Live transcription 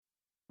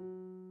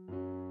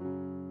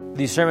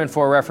The sermon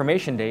for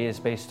Reformation Day is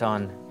based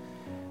on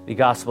the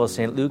Gospel of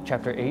St. Luke,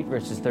 chapter 8,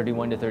 verses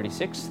 31 to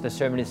 36. The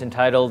sermon is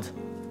entitled,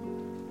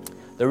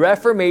 The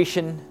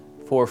Reformation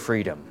for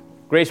Freedom.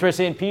 Grace,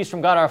 mercy, and peace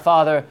from God our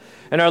Father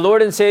and our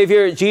Lord and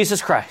Savior,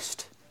 Jesus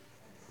Christ.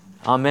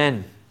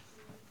 Amen.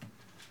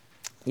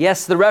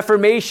 Yes, the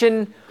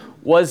Reformation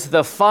was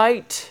the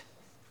fight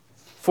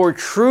for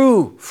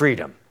true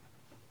freedom.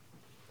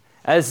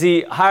 As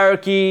the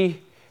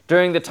hierarchy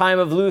during the time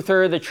of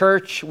Luther, the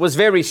church was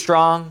very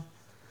strong.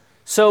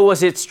 So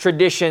was its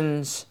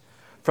traditions,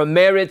 from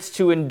merits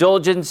to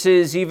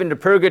indulgences, even to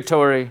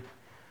purgatory.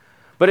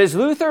 But as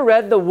Luther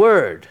read the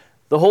Word,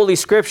 the Holy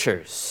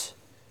Scriptures,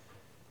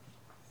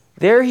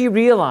 there he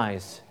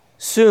realized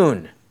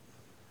soon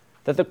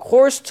that the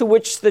course to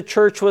which the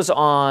church was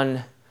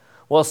on,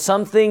 well,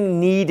 something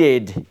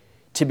needed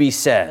to be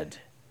said.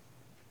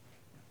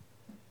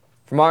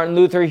 For Martin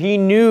Luther, he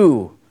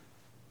knew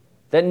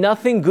that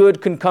nothing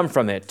good could come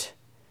from it.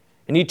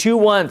 And he too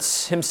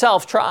once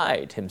himself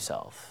tried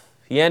himself.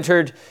 He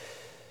entered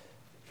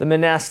the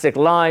monastic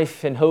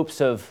life in hopes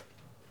of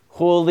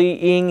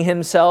holying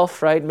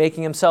himself, right?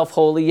 Making himself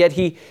holy. Yet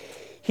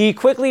he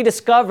quickly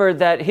discovered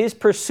that his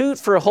pursuit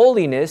for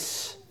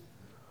holiness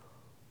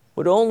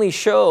would only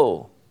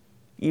show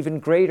even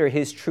greater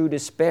his true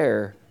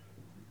despair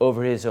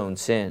over his own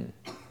sin.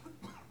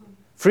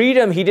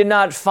 Freedom he did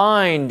not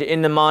find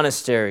in the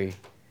monastery,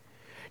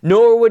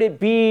 nor would it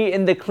be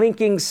in the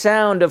clinking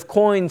sound of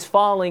coins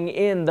falling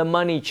in the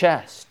money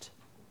chest.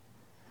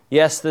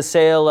 Yes, the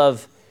sale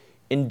of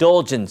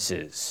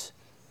indulgences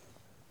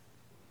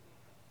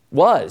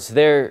was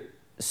their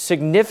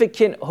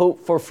significant hope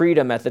for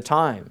freedom at the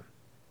time.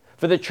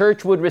 For the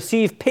church would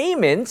receive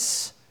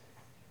payments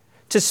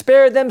to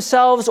spare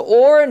themselves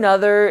or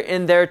another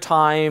in their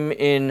time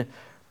in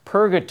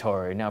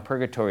purgatory. Now,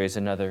 purgatory is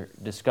another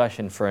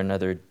discussion for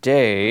another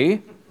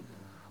day.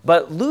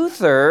 But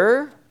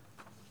Luther,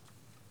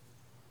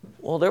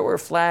 well, there were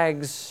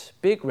flags,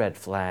 big red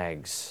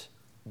flags,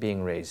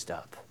 being raised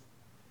up.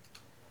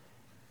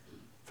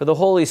 For the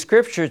Holy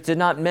Scriptures did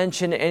not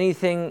mention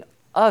anything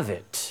of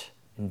it,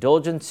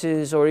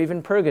 indulgences or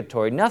even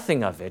purgatory,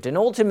 nothing of it. And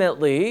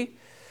ultimately,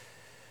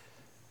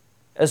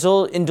 as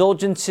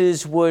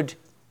indulgences would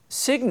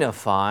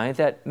signify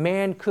that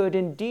man could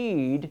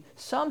indeed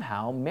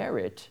somehow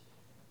merit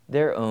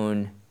their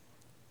own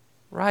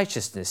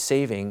righteousness,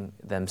 saving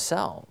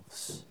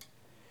themselves.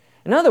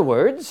 In other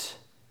words,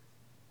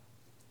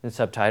 in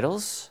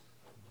subtitles,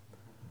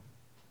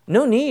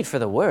 no need for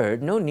the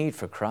Word, no need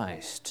for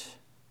Christ.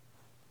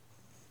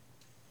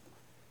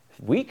 If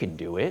we can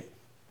do it,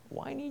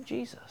 why need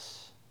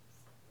Jesus?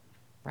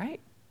 Right?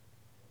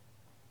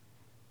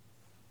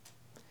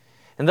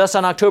 And thus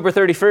on October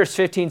 31st,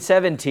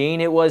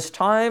 1517, it was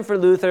time for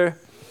Luther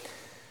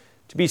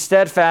to be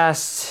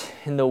steadfast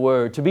in the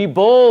Word, to be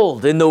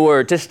bold in the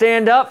Word, to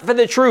stand up for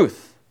the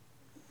truth.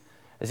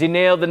 As he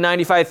nailed the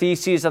 95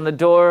 Theses on the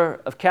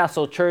door of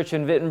Castle Church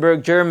in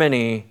Wittenberg,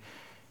 Germany,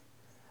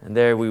 and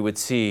there we would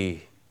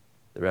see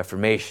the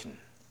Reformation.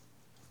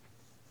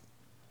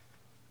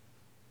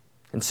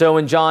 And so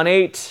in John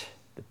 8,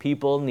 the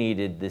people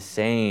needed the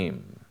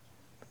same.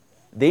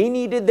 They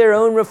needed their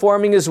own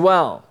reforming as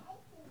well.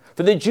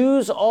 For the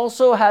Jews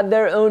also had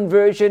their own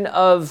version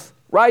of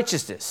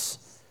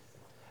righteousness.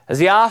 As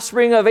the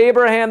offspring of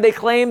Abraham, they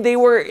claimed they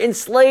were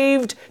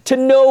enslaved to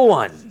no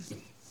one.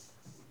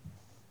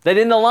 That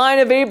in the line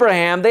of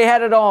Abraham, they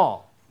had it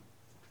all.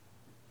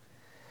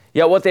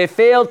 Yet what they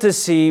failed to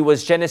see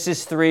was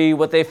Genesis 3.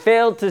 What they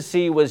failed to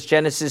see was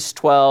Genesis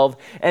 12.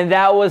 And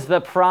that was the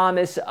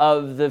promise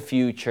of the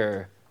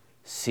future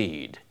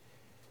seed.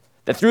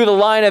 That through the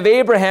line of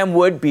Abraham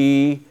would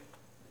be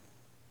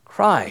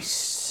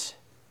Christ,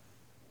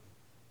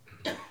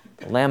 the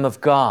Lamb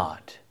of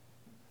God,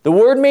 the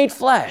Word made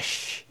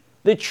flesh,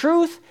 the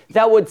truth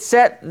that would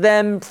set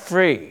them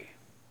free.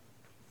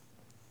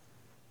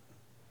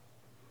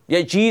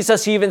 Yet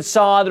Jesus even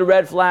saw the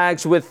red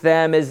flags with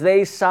them as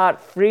they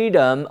sought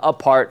freedom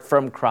apart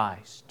from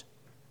Christ.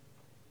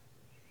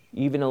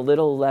 Even a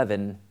little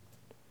leaven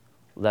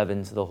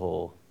leavens the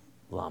whole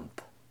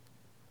lump.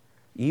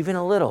 Even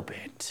a little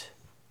bit.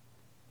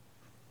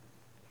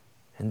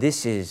 And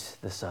this is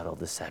the subtle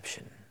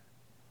deception.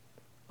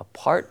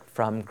 Apart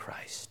from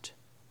Christ.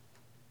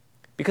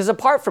 Because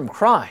apart from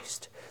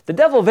Christ, the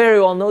devil very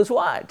well knows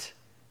what?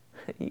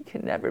 You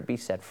can never be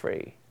set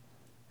free.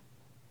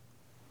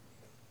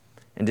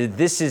 And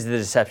this is the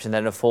deception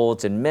that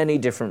unfolds in many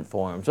different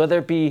forms, whether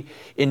it be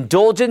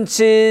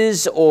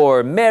indulgences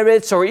or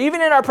merits or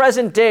even in our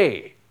present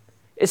day.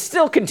 It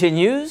still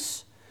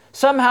continues.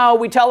 Somehow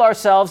we tell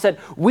ourselves that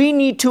we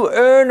need to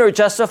earn or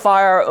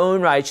justify our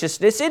own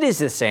righteousness. It is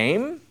the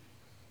same.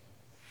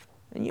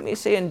 And you may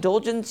say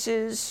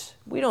indulgences,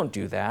 we don't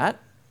do that.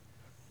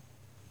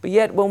 But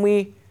yet when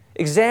we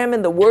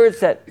examine the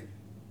words that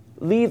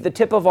leave the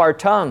tip of our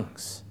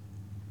tongues,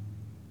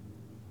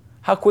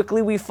 how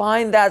quickly we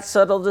find that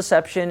subtle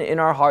deception in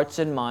our hearts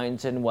and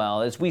minds, and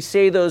well, as we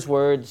say those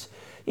words,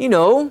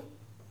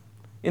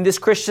 In this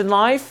Christian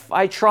life,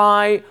 I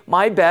try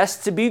my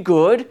best to be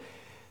good.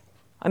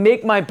 I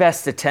make my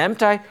best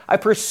attempt. I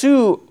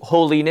pursue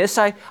holiness.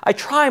 I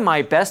try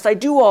my best. I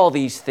do all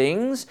these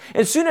things.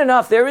 And soon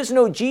enough, there is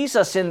no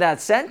Jesus in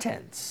that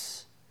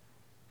sentence.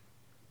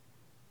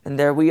 And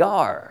there we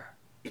are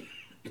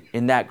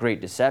in that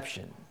great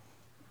deception.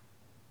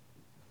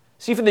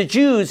 See, for the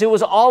Jews, it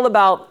was all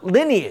about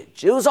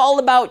lineage. It was all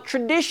about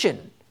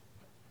tradition.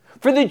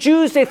 For the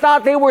Jews, they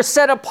thought they were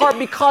set apart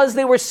because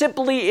they were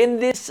simply in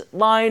this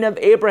line of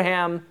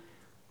Abraham.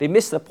 They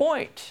missed the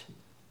point.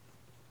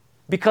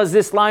 Because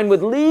this line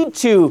would lead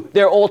to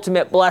their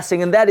ultimate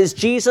blessing, and that is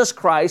Jesus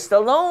Christ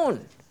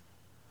alone.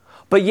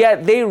 But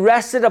yet they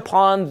rested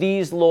upon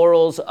these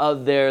laurels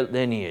of their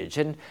lineage.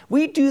 And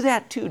we do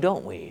that too,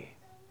 don't we?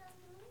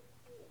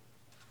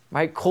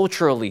 Right?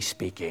 Culturally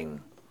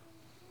speaking.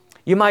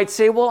 You might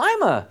say, well,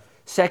 I'm a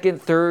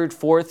second, third,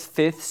 fourth,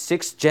 fifth,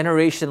 sixth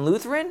generation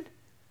Lutheran.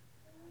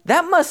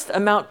 That must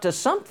amount to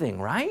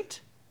something, right?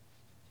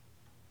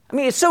 I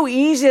mean, it's so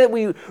easy that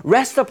we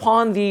rest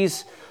upon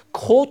these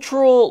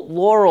cultural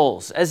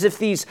laurels as if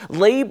these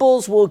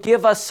labels will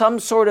give us some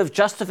sort of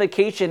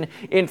justification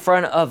in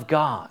front of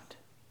God.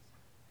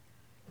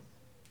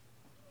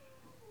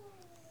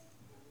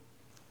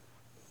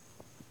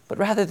 But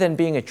rather than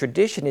being a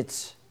tradition,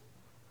 it's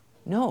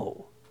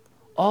no.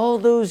 All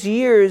those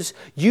years,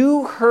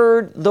 you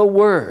heard the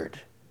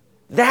word.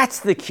 That's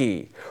the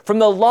key. From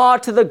the law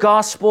to the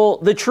gospel,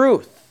 the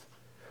truth.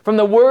 From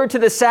the word to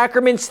the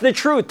sacraments, the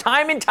truth.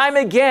 Time and time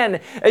again,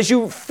 as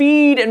you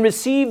feed and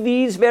receive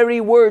these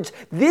very words,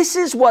 this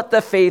is what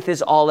the faith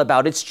is all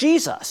about. It's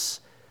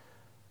Jesus.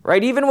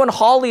 Right? Even when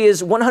Holly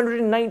is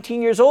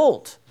 119 years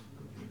old,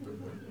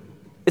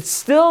 it's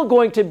still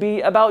going to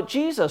be about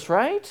Jesus,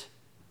 right?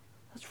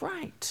 That's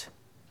right.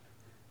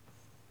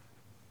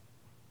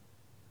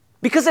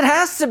 Because it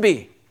has to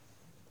be.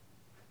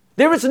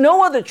 There is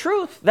no other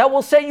truth that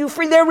will set you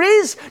free. There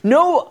is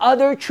no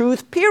other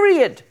truth,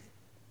 period.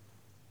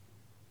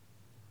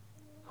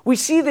 We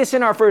see this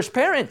in our first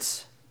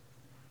parents.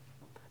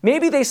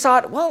 Maybe they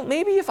thought, well,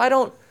 maybe if I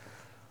don't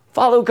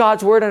follow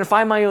God's word and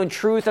find my own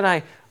truth and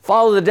I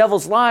follow the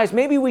devil's lies,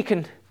 maybe we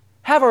can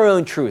have our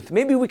own truth.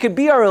 Maybe we could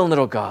be our own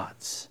little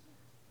gods.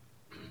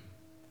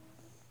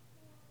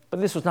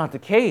 But this was not the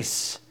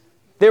case.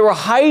 They were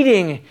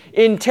hiding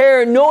in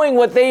terror, knowing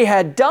what they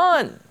had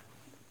done.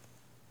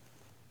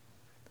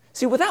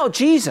 See, without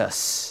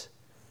Jesus,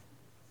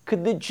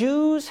 could the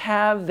Jews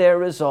have their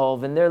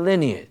resolve in their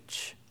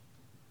lineage?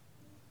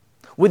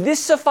 Would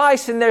this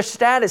suffice in their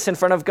status in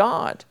front of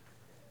God?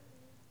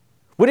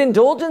 Would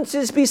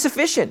indulgences be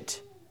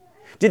sufficient?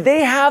 Did they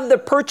have the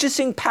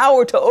purchasing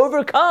power to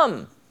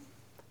overcome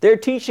their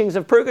teachings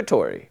of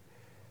purgatory?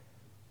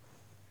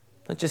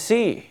 Don't you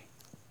see?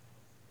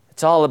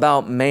 It's all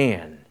about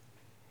man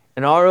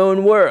and our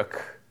own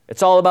work.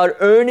 It's all about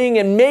earning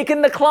and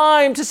making the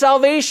climb to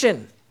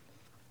salvation.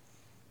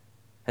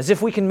 As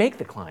if we can make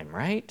the climb,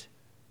 right?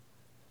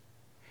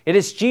 It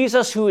is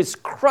Jesus who is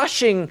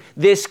crushing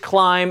this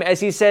climb as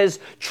he says,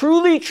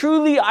 "Truly,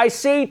 truly, I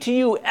say to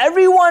you,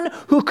 everyone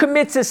who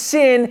commits a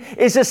sin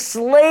is a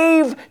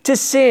slave to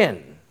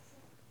sin."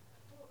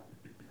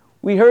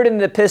 We heard in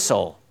the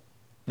epistle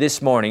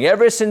this morning,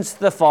 ever since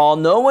the fall,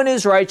 no one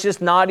is righteous,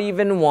 not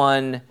even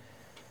one.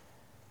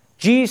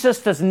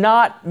 Jesus does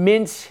not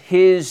mince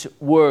his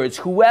words.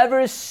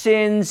 Whoever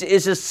sins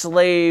is a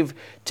slave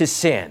to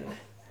sin.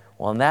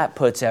 Well, and that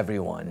puts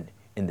everyone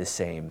in the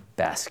same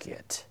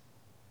basket.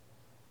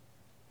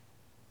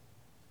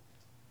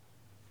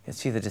 And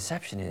see, the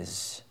deception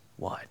is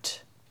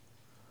what?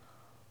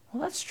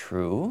 Well, that's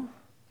true.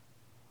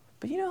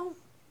 But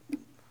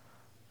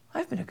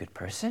I've been a good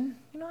person.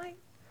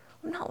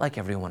 I'm not like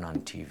everyone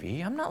on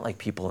TV. I'm not like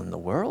people in the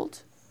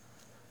world.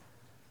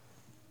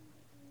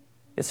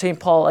 And St.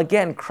 Paul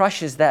again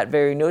crushes that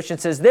very notion,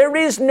 says, there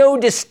is no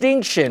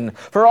distinction,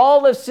 for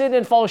all have sinned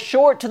and fall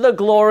short to the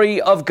glory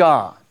of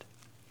God.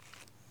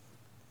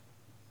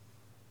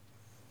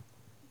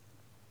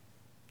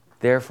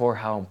 Therefore,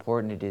 how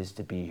important it is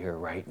to be here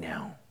right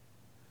now,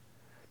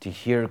 to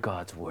hear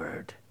God's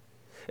word.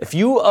 If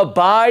you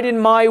abide in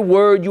my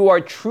word, you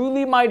are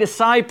truly my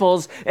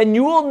disciples, and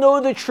you will know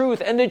the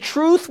truth, and the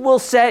truth will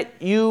set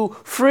you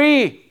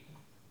free.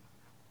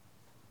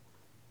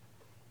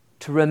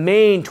 To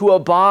remain, to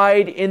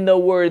abide in the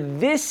word.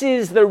 This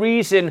is the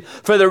reason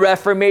for the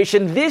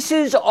Reformation. This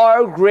is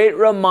our great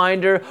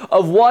reminder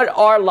of what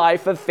our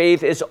life of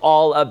faith is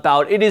all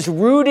about. It is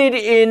rooted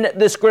in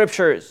the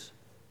scriptures.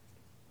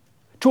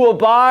 To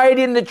abide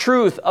in the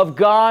truth of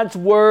God's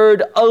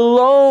word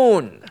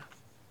alone.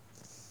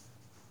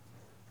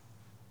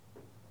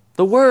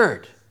 The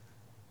word.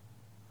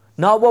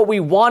 Not what we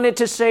want it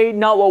to say,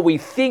 not what we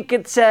think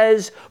it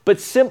says, but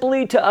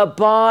simply to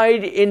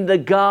abide in the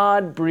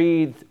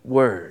God-breathed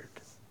word.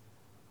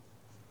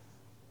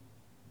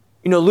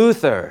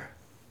 Luther,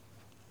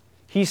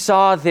 he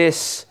saw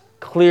this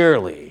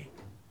clearly.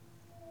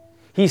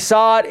 He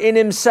saw it in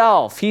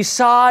himself. He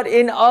saw it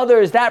in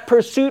others, that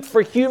pursuit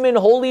for human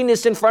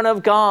holiness in front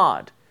of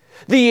God.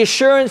 the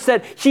assurance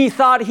that he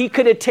thought he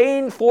could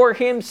attain for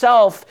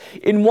himself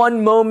in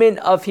one moment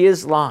of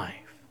his life.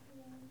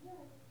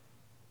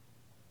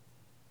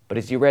 But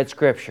as he read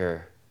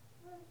Scripture,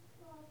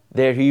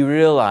 there he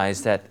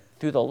realized that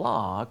through the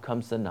law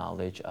comes the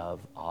knowledge of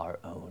our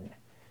own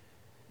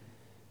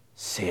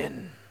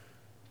sin.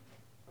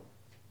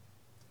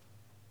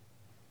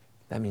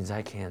 That means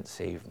I can't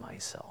save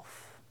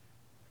myself.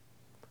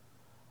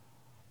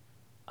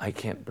 I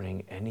can't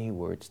bring any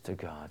words to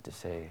God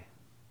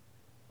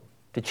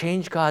to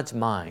change God's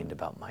mind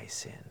about my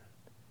sin.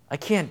 I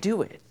can't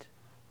do it.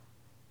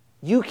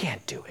 You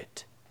can't do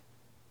it.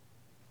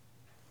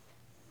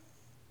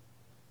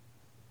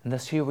 And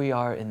thus here we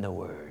are in the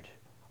Word,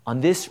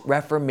 on this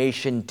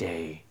Reformation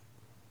Day,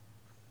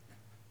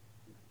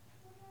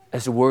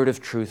 as the Word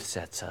of truth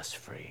sets us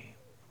free.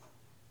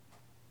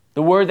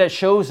 The Word that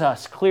shows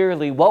us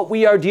clearly what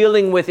we are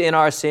dealing with in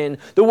our sin.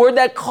 The Word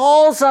that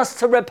calls us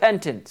to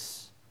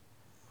repentance,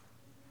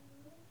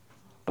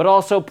 but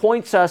also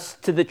points us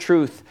to the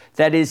truth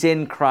that is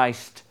in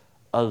Christ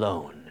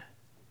alone.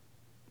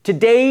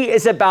 Today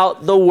is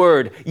about the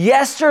Word.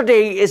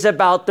 Yesterday is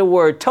about the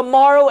Word.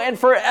 Tomorrow and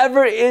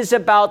forever is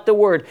about the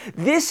Word.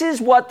 This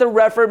is what the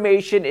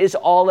Reformation is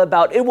all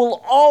about. It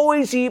will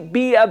always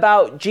be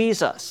about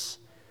Jesus.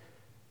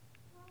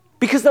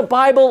 Because the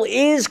Bible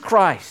is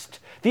Christ.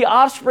 The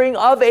offspring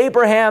of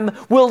Abraham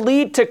will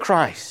lead to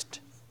Christ.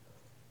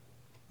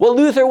 What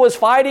Luther was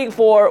fighting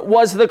for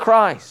was the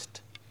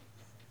Christ.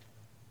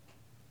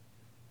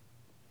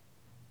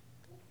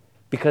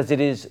 Because it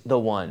is the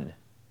one,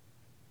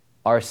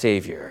 our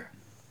Savior,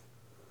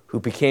 who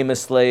became a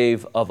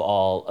slave of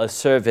all, a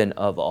servant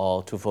of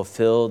all, to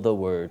fulfill the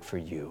word for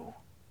you.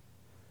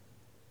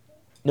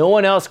 No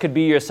one else could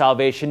be your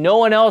salvation. No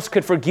one else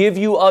could forgive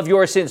you of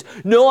your sins.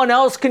 No one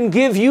else can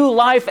give you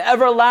life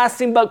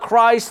everlasting but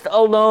Christ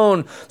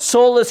alone.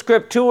 Sola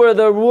Scriptura,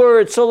 the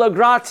Word, sola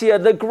gratia,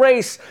 the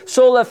grace,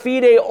 sola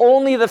fide,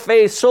 only the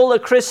faith, sola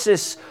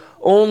Christus,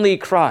 only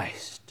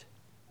Christ.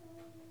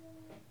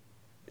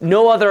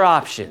 No other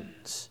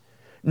options.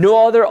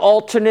 No other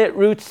alternate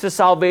routes to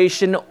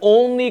salvation.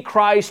 Only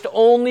Christ,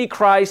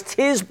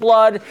 His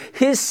blood,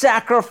 His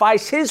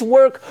sacrifice, His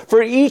work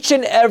for each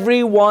and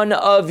every one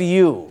of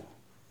you.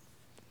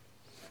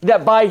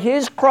 That by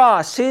His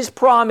cross, His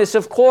promise,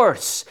 of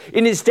course,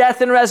 in His death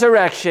and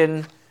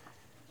resurrection,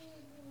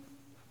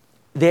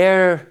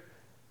 there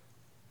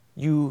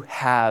you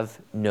have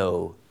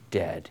no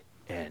dead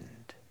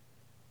end.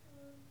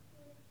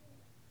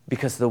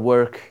 Because the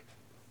work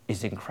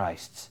is in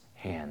Christ's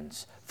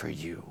hands for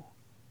you.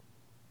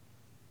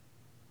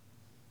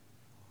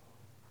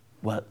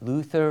 What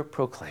Luther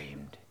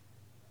proclaimed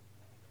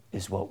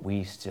is what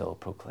we still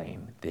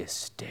proclaim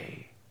this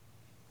day.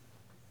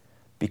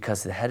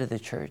 Because the head of the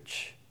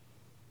church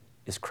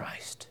is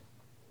Christ,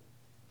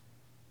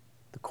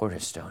 the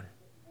cornerstone,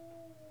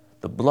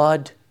 the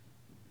blood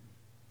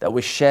that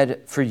was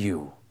shed for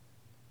you,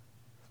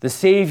 the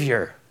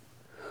Savior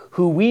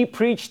who we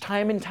preach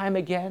time and time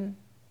again.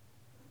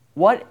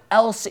 What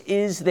else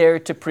is there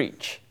to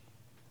preach?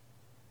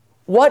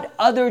 What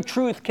other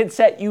truth can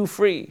set you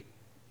free?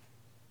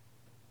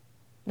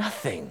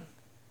 Nothing.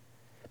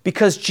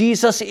 Because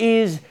Jesus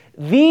is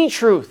the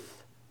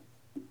truth.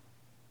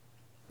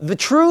 The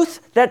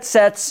truth that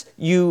sets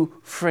you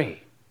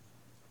free.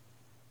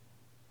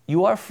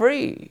 You are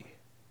free,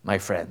 my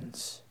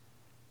friends.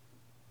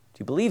 Do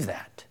you believe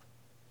that?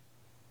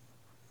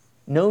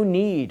 No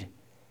need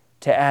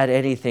to add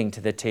anything to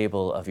the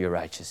table of your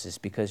righteousness,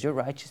 because your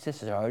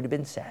righteousness has already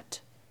been set.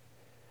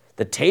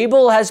 The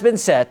table has been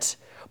set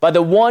by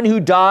the one who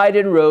died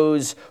and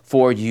rose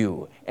for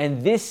you.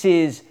 And this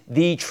is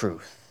the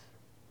truth.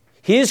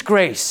 His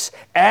grace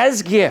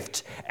as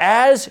gift,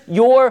 as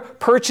your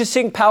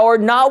purchasing power,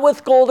 not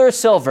with gold or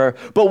silver,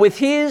 but with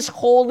His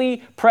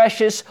holy,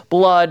 precious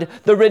blood,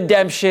 the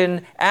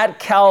redemption at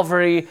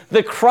Calvary,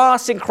 the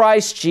cross in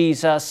Christ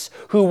Jesus,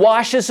 who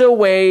washes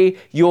away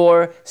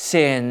your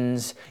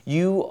sins.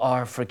 You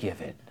are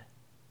forgiven.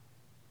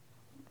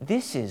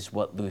 This is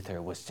what Luther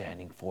was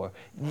standing for.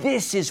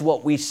 This is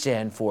what we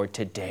stand for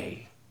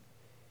today.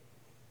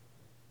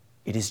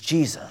 It is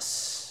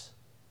Jesus.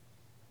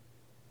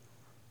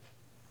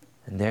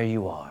 And there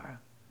you are,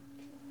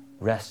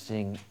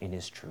 resting in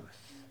His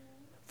truth,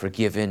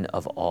 forgiven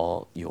of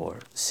all your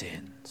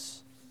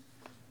sins.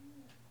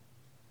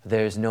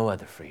 There is no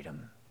other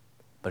freedom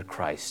but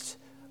Christ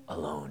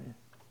alone.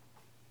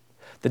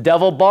 The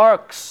devil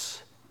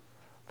barks.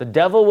 The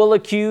devil will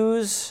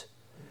accuse.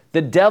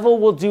 The devil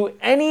will do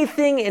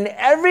anything in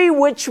every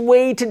which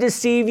way to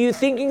deceive you,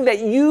 thinking that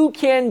you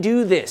can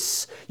do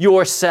this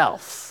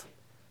yourself.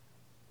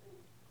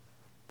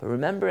 But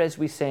remember, as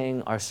we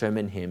sang our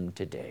sermon hymn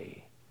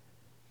today,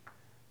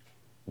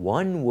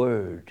 one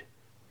word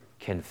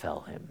can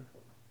fell him.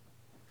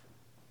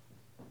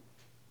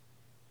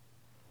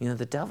 You know,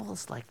 the devil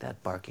is like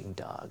that barking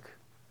dog.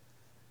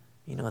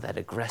 You know, that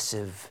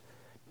aggressive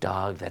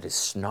dog that is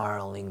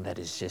snarling, that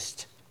is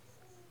just,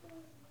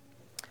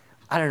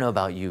 I don't know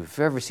about you, if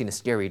you've ever seen a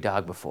scary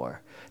dog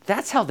before.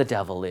 That's how the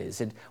devil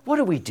is. And what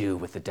do we do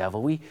with the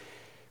devil? We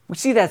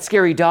see that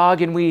scary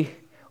dog and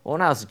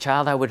when I was a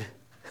child, I would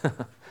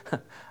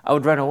I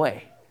would run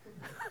away.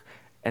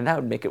 And that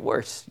would make it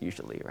worse,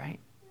 usually, right?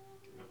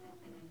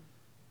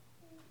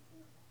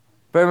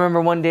 But I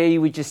remember one day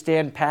you would just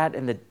stand pat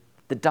and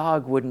the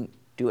dog wouldn't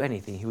do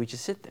anything. He would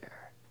just sit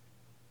there.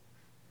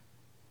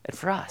 And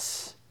for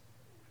us,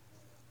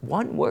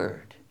 one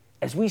word,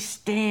 as we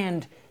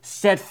stand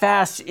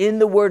steadfast in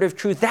the word of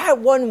truth, that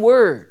one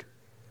word,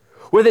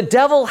 where the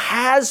devil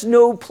has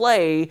no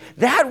play,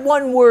 that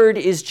one word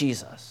is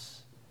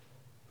Jesus.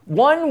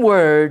 One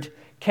word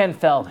can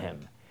fell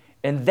him,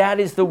 and that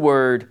is the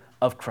word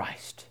of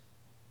Christ.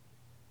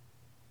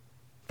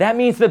 That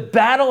means the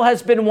battle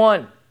has been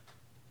won.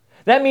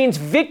 That means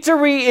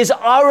victory is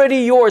already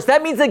yours.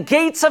 That means the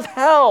gates of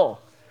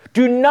hell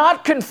do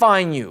not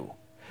confine you.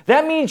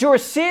 That means your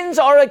sins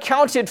are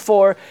accounted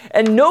for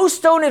and no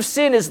stone of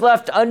sin is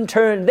left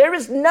unturned. There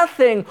is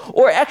nothing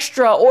or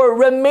extra or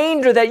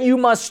remainder that you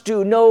must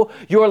do. No,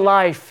 your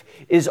life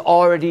is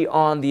already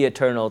on the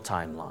eternal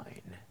timeline.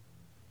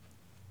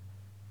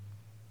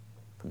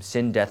 From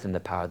sin, death, and the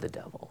power of the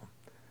devil,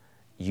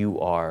 you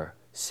are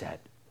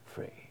set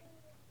free.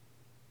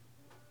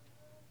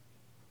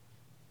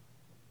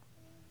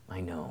 I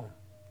know.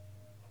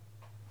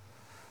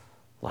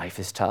 Life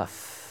is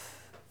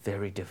tough,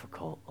 very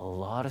difficult, a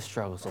lot of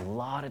struggles, a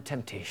lot of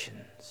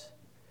temptations.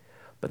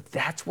 But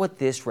that's what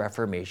this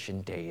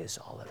Reformation Day is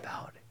all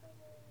about.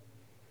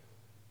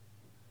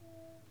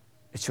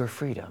 It's your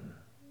freedom.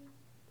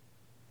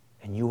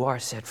 And you are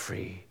set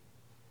free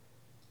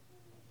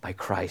by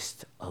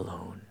Christ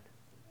alone.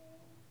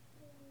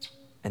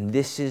 And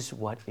this is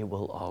what it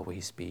will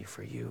always be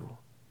for you.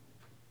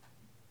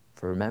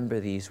 For remember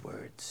these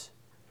words.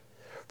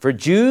 For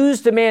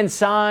Jews demand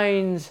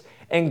signs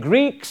and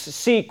Greeks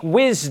seek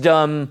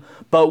wisdom,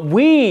 but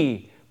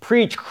we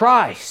preach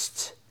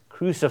Christ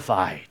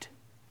crucified.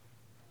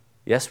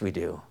 Yes, we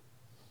do.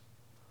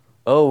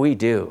 Oh, we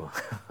do.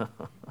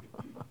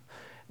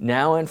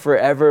 Now and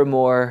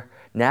forevermore,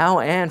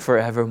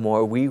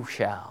 we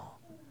shall.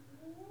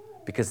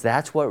 Because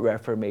that's what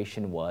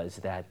Reformation was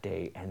that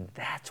day, and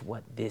that's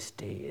what this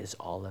day is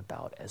all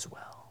about as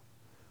well.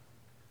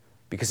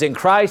 Because in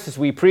Christ, as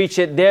we preach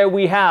it, there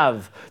we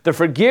have the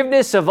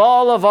forgiveness of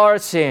all of our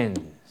sins.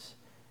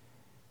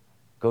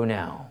 Go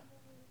now,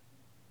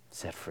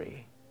 set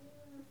free.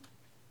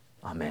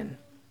 Amen.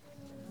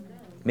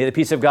 May the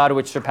peace of God,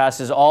 which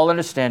surpasses all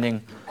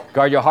understanding,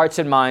 guard your hearts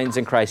and minds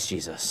in Christ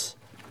Jesus.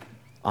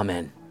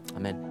 Amen.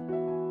 Amen.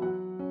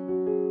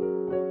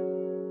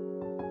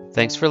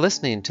 Thanks for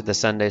listening to the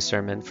Sunday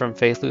Sermon from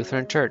Faith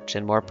Lutheran Church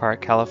in Moore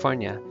Park,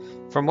 California.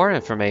 For more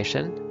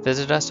information,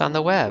 visit us on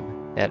the web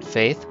at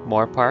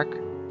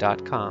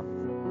faithmorepark.com.